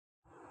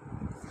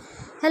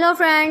Hello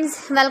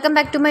friends, welcome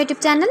back to my YouTube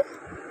channel.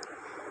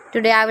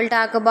 Today I will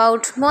talk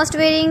about most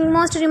wearing,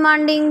 most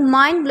demanding,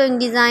 mind-blowing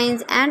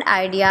designs and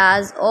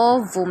ideas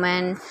of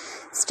women.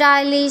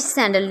 Stylish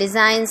sandal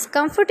designs,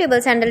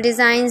 comfortable sandal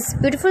designs,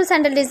 beautiful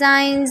sandal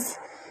designs,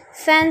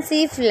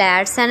 fancy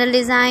flat sandal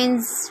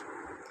designs,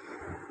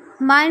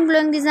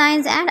 mind-blowing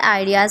designs and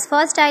ideas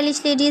for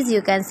stylish ladies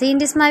you can see in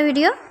this my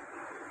video.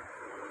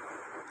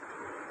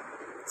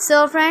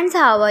 So friends,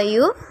 how are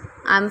you?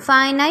 I'm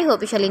fine. I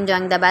hope you shall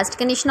enjoying the best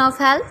condition of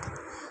health.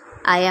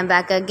 I am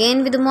back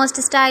again with the most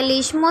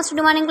stylish, most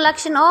demanding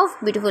collection of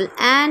beautiful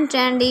and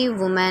trendy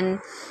women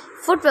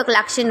footwear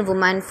collection,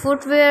 women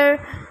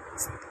footwear,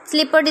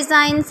 slipper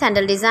designs,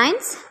 sandal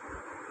designs,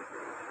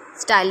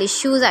 stylish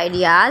shoes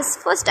ideas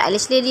for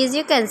stylish ladies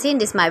you can see in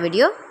this my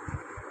video.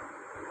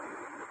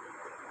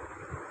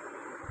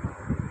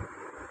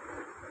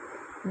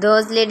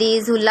 Those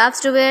ladies who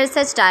loves to wear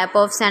such type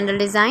of sandal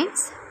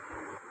designs.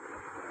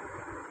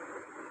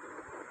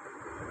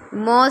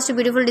 Most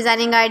beautiful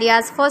designing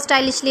ideas for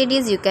stylish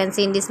ladies you can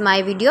see in this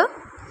my video.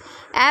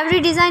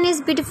 Every design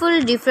is beautiful,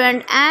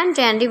 different and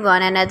trendy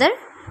one another.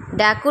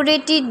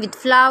 Decorated with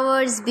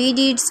flowers,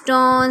 beaded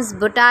stones,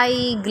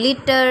 botai,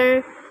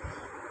 glitter,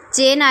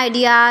 chain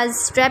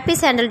ideas, strappy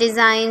sandal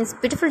designs,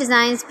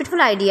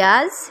 beautiful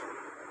ideas.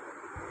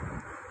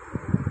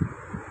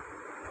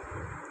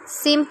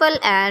 Simple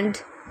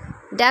and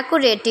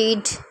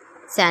decorated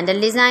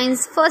sandal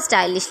designs for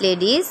stylish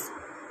ladies.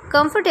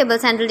 Comfortable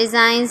sandal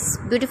designs,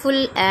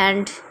 beautiful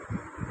and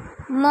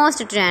most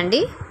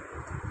trendy.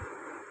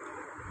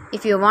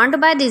 If you want to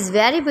buy these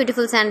very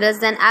beautiful sandals,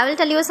 then I will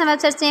tell you some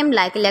websites name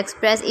like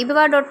AliExpress,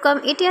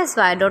 eBay.com,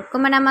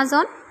 ETSY.com and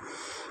Amazon.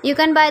 You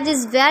can buy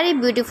these very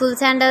beautiful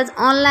sandals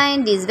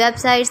online, these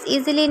websites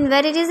easily in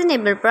very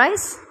reasonable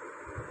price.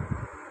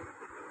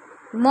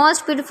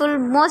 Most beautiful,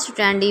 most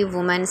trendy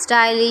women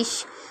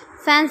stylish,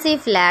 fancy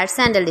flat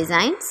sandal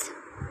designs.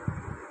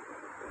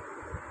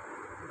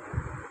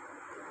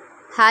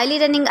 Highly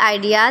running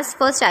ideas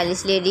for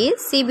stylish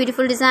ladies. See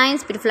beautiful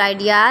designs, beautiful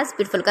ideas,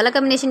 beautiful color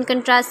combination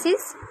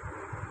contrasts.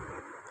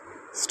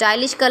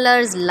 Stylish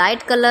colors,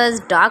 light colors,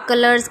 dark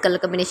colors, color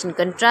combination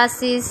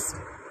contrasts.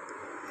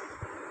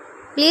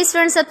 Please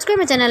friends, subscribe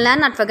my channel and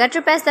not forget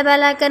to press the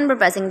bell icon. By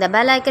pressing the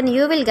bell icon,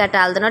 you will get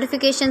all the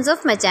notifications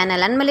of my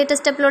channel and my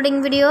latest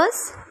uploading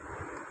videos.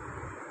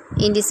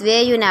 In this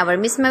way, you never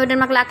miss my video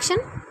and my collection.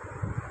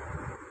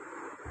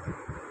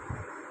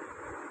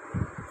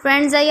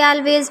 Friends, I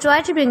always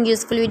try to bring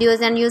useful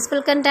videos and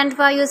useful content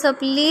for you, so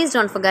please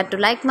don't forget to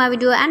like my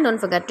video and don't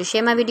forget to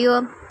share my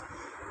video.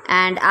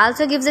 And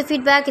also give the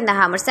feedback in the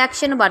hammer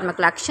section about my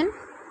collection.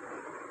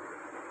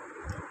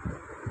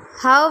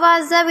 How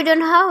was the video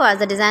and how was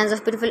the designs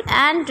of beautiful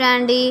and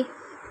trendy,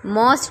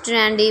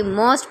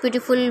 most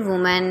beautiful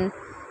women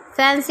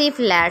fancy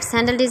flat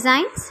sandal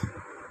designs?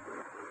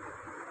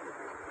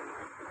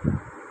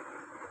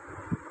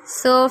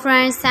 So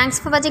friends, thanks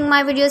for watching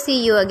my video.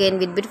 See you again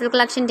with beautiful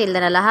collection. Till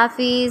then, Allah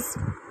Hafiz.